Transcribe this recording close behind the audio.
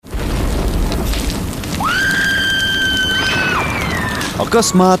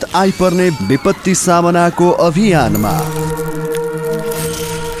अकस्मात आइपर्ने विपत्ति सामनाको अभियानमा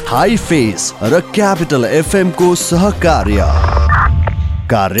हाई फेस र क्यापिटल एफएम को सहकार्य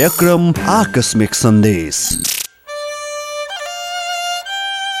कार्यक्रम आकस्मिक सन्देश।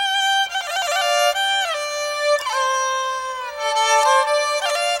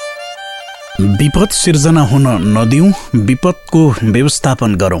 विपद सिर्जना हुन नदिऊ, विपदको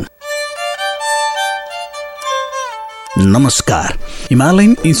व्यवस्थापन गरौं। नमस्कार,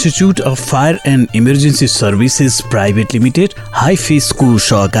 Himalayan institute of fire and emergency services private limited high फेसको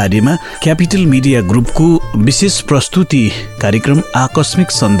सहकार्यमा क्यापिटल मिडिया ग्रुपको विशेष प्रस्तुति कार्यक्रम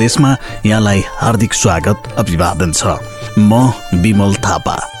आकस्मिक सन्देशमा यहाँलाई हार्दिक स्वागत अभिवादन छ। म विमल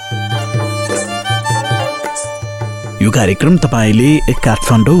थापा। यो कार्यक्रम तपाईले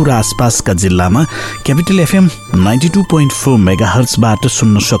काठमाडौँ र आसपासका जिल्लामा क्यापिटल एफएम 92.4 मेगाहर्ट्जबाट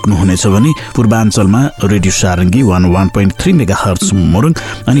सुन्न सक्नुहुनेछ भने पूर्वाञ्चलमा रेडियो सारङ्गी 101.3 मेगाहर्ट्ज मोरङ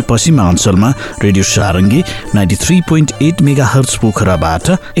अनि पश्चिमाञ्चलमा रेडियो सारङ्गी 93.8 मेगाहर्ट्ज पोखराबाट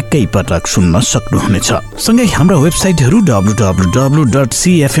एकैपटक सुन्न सक्नुहुनेछ। सँगै हाम्रा वेबसाइटहरू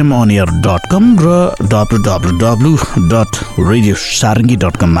www.cfmonair.com र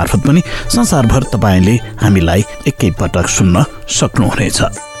www.radiosarangi.com मार्फत पनि संसारभर तपाईले हामीलाई पटक सुन्न सक्नुहुनेछ।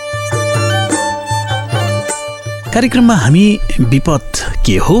 कार्यक्रममा हामी विपद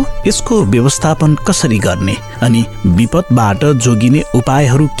के हो, यसको व्यवस्थापन कसरी गर्ने अनि विपदबाट जोगिने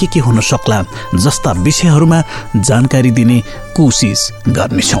उपायहरू के हुन सक्ला जस्ता विषयहरूमा जानकारी दिने कोसिस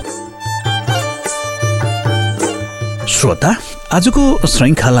गर्नेछौँ। श्रोता, आजको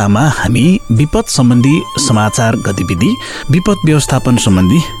श्रृङ्खलामा हामी विपद सम्बन्धी समाचार गतिविधि, विपद व्यवस्थापन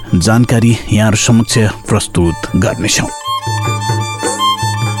सम्बन्धी जानकारी यहाँ समक्ष प्रस्तुत गर्नेछौँ।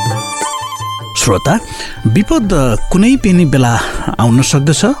 श्रोता, विपद कुनै पनि बेला आउन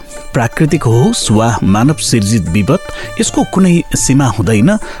सक्दछ। प्राकृतिक होस् वा मानव सिर्जित विपद, यसको कुनै सीमा हुँदैन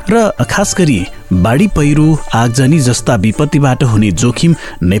र खास गरी बाढी पहिरो, आगजनी जस्ता विपत्तिबाट हुने जोखिम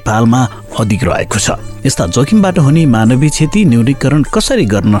नेपालमा अधिक रहेको छ। यस्ता जोखिमबाट हुने मानवीय क्षति न्यूनीकरण कसरी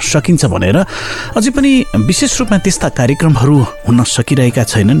गर्न सकिन्छ भनेर अझै पनि विशेष रूपमा त्यस्ता कार्यक्रमहरू हुन सकिरहेका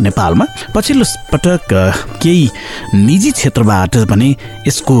छैनन् नेपालमा। पछिल्लो पटक केही निजी क्षेत्रबाट भने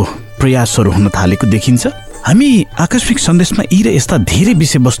यसको प्रयासहरू हुन थालेको देखिन्छ। हामी आकस्मिक सन्देशमा यी र यस्ता धेरै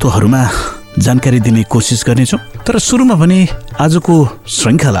विषयवस्तुहरूमा जानकारी दिने कोसिस गर्नेछौँ। तर सुरुमा भने आजको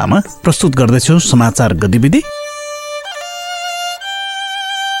श्रृङ्खलामा प्रस्तुत गर्दैछौँ समाचार गतिविधि।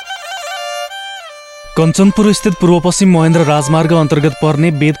 कञ्चनपुर स्थित पूर्वपश्चिम महेन्द्र राजमार्ग अन्तर्गत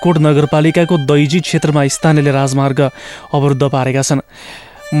पर्ने बेदकोट नगरपालिकाको दैजी क्षेत्रमा स्थानीयले राजमार्ग अवरुद्ध पारेका छन्।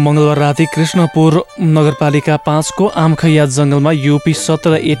 मंगलबार राति कृष्णपुर नगरपालिका 5 को आमखैया जंगलमा यूपी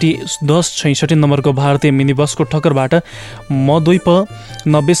 1780-1066 नम्बरको भारतीय मिनी बसको ठक्करबाट म2 प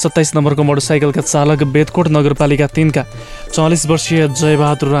 9027 नम्बरको मोटरसाइकलका चालक बेदकोट नगरपालिका 3 का 44 वर्षीय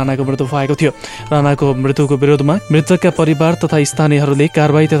जयबहादुर राणाको मृत्यु भएको थियो। राणाको मृत्युको विरोधमा मृतकका परिवार तथा स्थानीयहरूले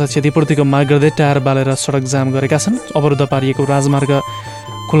कारबाही तथा क्षतिपूर्तिको माग गर्दै टायर बालेर सडक जाम गरेका छन्। अवरुद्ध पारिएको राजमार्ग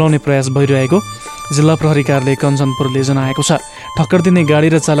खुलाउने प्रयास भइरहेको जिल्ला प्रहरी कार्यालय कञ्चनपुरले जनाएको छ। ठक्कर दिने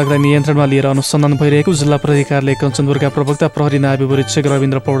गाडी र चालकलाई नियन्त्रणमा लिएर अनुसन्धान भइरहेको जिल्ला प्रहरी कार्यालय कञ्चनपुरका प्रवक्ता प्रहरी नायब परीक्षक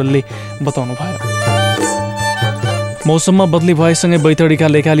रविन्द्र पौडेलले बताउनुभयो। मौसममा बदली भएसँगै बैतडीका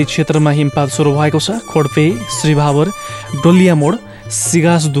लेकाली क्षेत्रमा हिमपात सुरु भएको छ। खोडपे, श्रीभावर, डोलिया मोड,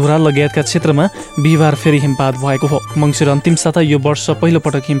 सिगासधुरा लगायतका क्षेत्रमा बिहिबार फेरि हिमपात भएको हो। मङ्सिर अन्तिम साता यो वर्ष पहिलो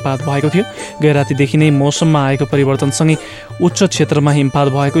पटक हिमपात भएको थियो। गैरातीदेखि नै मौसममा आएको परिवर्तनसँगै उच्च क्षेत्रमा हिमपात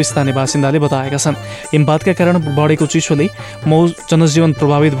भएको स्थानीय बासिन्दाले बताएका छन्। हिमपातका कारण बढेको चिसोले जनजीवन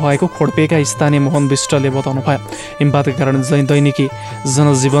प्रभावित भएको खोडपेका स्थानीय मोहन विष्टले बताउनुभयो। हिमपातका कारण दैनिकी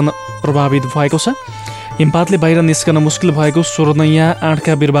जनजीवन प्रभावित भएको छ। हिमपातले बाहिर निस्कन मुस्किल भएको सोर्नैया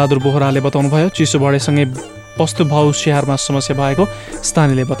 8का वीरबहादुर बोहराले बताउनुभयो। चिसो बढेसँगै वस्तु भाउ स्याहारमा समस्या भएको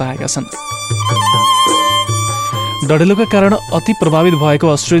स्थानीयले बताएका छन्। डढेलोका कारण अति प्रभावित भएको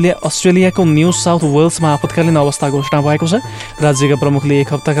अस्ट्रेलियाको न्यू साउथ वेल्समा आपतकालीन अवस्था घोषणा भएको छ। राज्यका प्रमुखले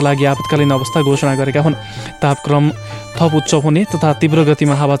 1 हप्ताका लागि आपतकालीन अवस्था घोषणा गरेका हुन्। तापक्रम थप उच्च हुने तथा तीव्र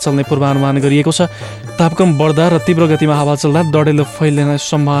गतिमा हावा चल्ने पूर्वानुमान गरिएको छ। तापक्रम बढ्दा र तीव्र गतिमा हावा चल्दा डढेलो फैलिने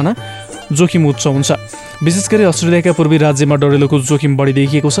सम्भावना जोखिम उच्च हुन्छ। विशेष गरी अस्ट्रेलियाका पूर्वी राज्यमा डढेलोको जोखिम बढी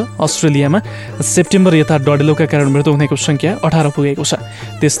देखिएको छ। अस्ट्रेलियामा सेप्टेम्बर यता डढेलोका कारण मृत्यु हुनेको संख्या 18 पुगेको छ।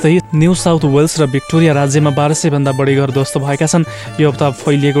 त्यस्तै न्यू साउथ वेल्स र भिक्टोरिया राज्यमा 1200 भन्दा बढी घर ध्वस्त भएका छन्। यो हप्ता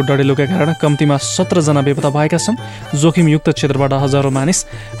फैलिएको डढेलोका कारण कम्तीमा 17 जना बेपत्ता भएका छन्। जोखिमयुक्त क्षेत्रबाट हजारौं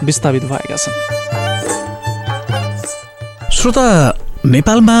मानिस विस्थापित भएका छन्। श्रोता,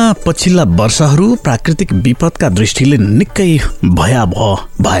 नेपालमा पछिल्ला वर्षहरू प्राकृतिक विपदका दृष्टिले निकै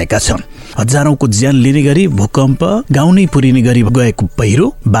भयावह भएका छन्। हजारौंको ज्यान लिने गरी भूकम्प, गाउँ नै पुरिने गरी गएको पहिरो,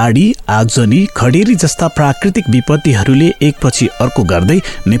 बाढी, आगजनी, खडेरी जस्ता प्राकृतिक विपत्तिहरूले एकपछि अर्को गर्दै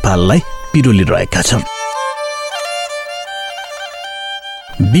नेपाललाई पिरोलिरहेका छन्।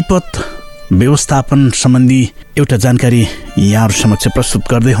 विपद व्यवस्थापन सम्बन्धी एउटा जानकारी यहाँहरू समक्ष प्रस्तुत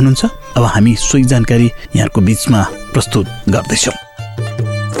गर्दै हुनुहुन्छ। अब हामी सोही जानकारी यहाँको बीचमा प्रस्तुत गर्दैछौँ।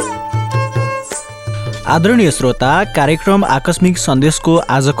 आदरणीय श्रोता, कार्यक्रम आकस्मिक सन्देशको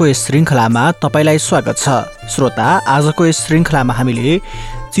आजको यस श्रृङ्खलामा तपाईँलाई स्वागत छ। श्रोता, आजको यस श्रृङ्खलामा हामीले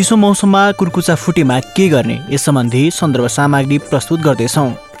चिसो मौसममा कुर्कुचा फुटेमा के गर्ने यस सम्बन्धी सन्दर्भ सामग्री प्रस्तुत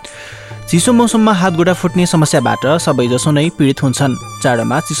गर्दैछौँ। चिसो मौसममा हातगोडा फुट्ने समस्याबाट सबैजसो नै पीडित हुन्छन्।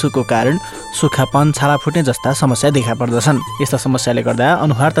 जाडोमा चिसोको कारण सुक्खापन, छाला फुट्ने जस्ता समस्या देखा पर्दछन्। यस्ता समस्याले गर्दा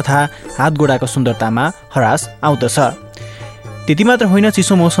अनुहार तथा हातगोडाको सुन्दरतामा हरास आउँदछ। त्यति मात्र होइन,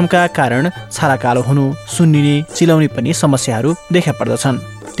 चिसो मौसमका कारण छाला कालो हुनु, सुन्निने, चिलाउने पनि समस्याहरू देखा पर्दछन्।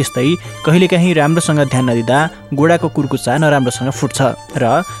 त्यस्तै कहिलेकाहीँ राम्रोसँग ध्यान नदिँदा गोडाको कुर्कुचा नराम्रोसँग फुट्छ र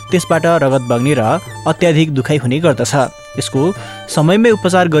त्यसबाट रगत बग्ने र अत्याधिक दुखाइ हुने गर्दछ। यसको समयमै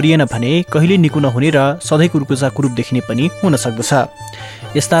उपचार गरिएन भने कहिले निको नहुने र सधैँ कुर्कुचा कुरूप देखिने पनि हुन सक्दछ।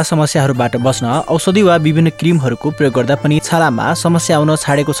 यस्ता समस्याहरूबाट बस्न औषधि वा विभिन्न क्रिमहरूको प्रयोग गर्दा पनि छालामा समस्या आउन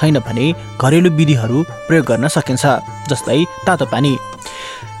छाडेको छैन भने घरेलु विधिहरू प्रयोग गर्न सकिन्छ। जस्तै तातो पानी।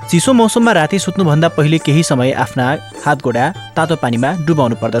 चिसो मौसममा राति सुत्नुभन्दा पहिले केही समय आफ्ना हातगोडा तातो पानीमा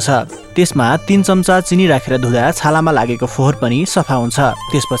डुबाउनु पर्दछ। त्यसमा 3 चम्चा चिनी राखेर धुँदा छालामा लागेको फोहोर पनि सफा हुन्छ।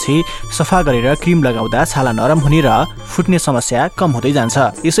 त्यसपछि सफा गरेर क्रिम लगाउँदा छाला नरम हुने र फुट्ने समस्या कम हुँदै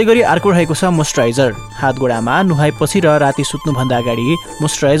जान्छ। यसैगरी अर्को रहेको छ मोइस्चराइजर। हातगोडामा नुहाएपछि र राति सुत्नुभन्दा अगाडि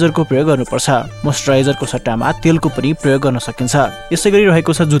मोइस्चराइजरको प्रयोग गर्नुपर्छ। मोइस्चराइजरको सट्टामा तेलको पनि प्रयोग गर्न सकिन्छ। यसैगरी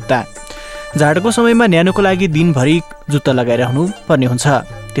रहेको छ जुत्ता। जाडोको समयमा न्यानोको लागि दिनभरि जुत्ता लगाइरहनु पर्ने हुन्छ।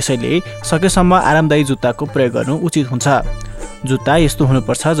 त्यसैले सकेसम्म आरामदायी जुत्ताको प्रयोग गर्नु उचित हुन्छ। जुत्ता यस्तो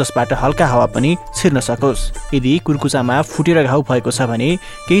हुनुपर्छ जसबाट हल्का हावा पनि छिर्न सकोस्। यदि कुर्कुचामा फुटेर घाउ भएको छ भने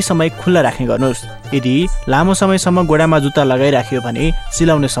केही समय खुल्ला राख्ने गर्नुहोस्। यदि लामो समयसम्म गोडामा जुत्ता लगाइराख्यो भने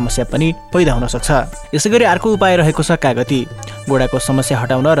चिलाउने समस्या पनि पैदा हुन सक्छ। यसैगरी अर्को उपाय रहेको छ कागती। गोडाको समस्या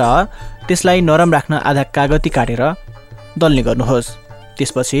हटाउन र त्यसलाई नरम राख्न आधा कागती काटेर दल्ने गर्नुहोस्।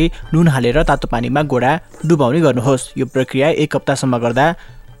 त्यसपछि नुन हालेर तातो पानीमा गोडा डुबाउने गर्नुहोस्। यो प्रक्रिया 1 हप्तासम्म गर्दा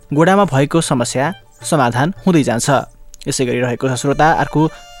गोडामा भएको समस्या समाधान हुँदै जान्छ। यसैगरी रहेको छ श्रोता अर्को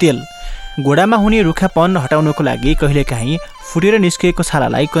तेल। गोडामा हुने रुखापन हटाउनको लागि कहिलेकाहीँ फुटेर निस्किएको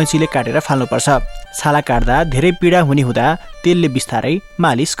छालालाई कैँचीले काटेर फाल्नुपर्छ। छाला काट्दा धेरै पीडा हुने हुँदा तेलले बिस्तारै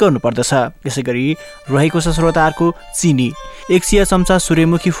मालिस गर्नुपर्दछ। यसैगरी रहेको छ श्रोता अर्को चिनी। 1 चिया चम्चा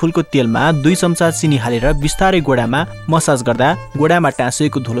सूर्यमुखी फुलको तेलमा 2 चम्चा चिनी हालेर बिस्तारै गोडामा मसाज गर्दा गोडामा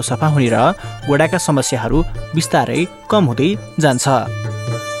टाँसिएको धुलो सफा हुने र गोडाका समस्याहरू बिस्तारै कम हुँदै जान्छ।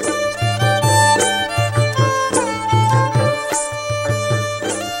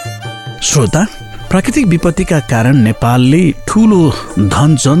 श्रोता, प्राकृतिक विपत्तिका कारण नेपालले ठूलो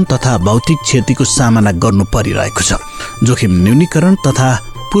धनजन तथा भौतिक क्षतिको सामना गर्नु परिरहेको छ। जोखिम न्यूनीकरण तथा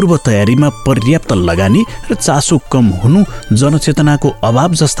पूर्व तयारीमा पर्याप्त लगानी र चासो कम हुनु, जनचेतनाको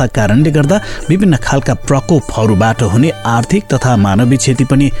अभाव जस्ता कारणले गर्दा विभिन्न खालका प्रकोपहरूबाट हुने आर्थिक तथा मानवीय क्षति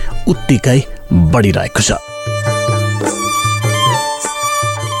पनि उत्तिकै बढिरहेको छ।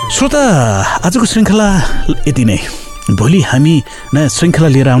 श्रोता, आजको श्रृङ्खला यति नै। भोलि हामी नयाँ श्रृङ्खला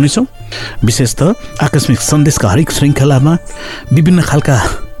लिएर आउनेछौँ। विशेषतः आकस्मिक सन्देशका हरेक श्रृङ्खलामा विभिन्न खालका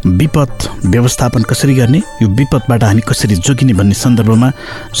विपद व्यवस्थापन कसरी गर्ने, यो विपदबाट हामी कसरी जोगिने भन्ने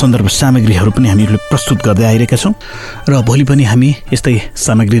सन्दर्भ सामग्रीहरू पनि हामीले प्रस्तुत गर्दै आइरहेका छौँ र भोलि पनि हामी यस्तै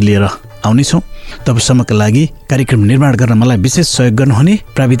सामग्री लिएर आउनेछौँ। तबसम्मका लागि कार्यक्रम निर्माण गर्न मलाई विशेष सहयोग गर्नुहुने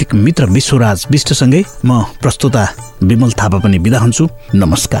प्राविधिक मित्र विश्वराज विष्टसँगै म प्रस्तुता विमल थापा पनि बिदा हुन्छु।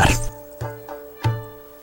 नमस्कार।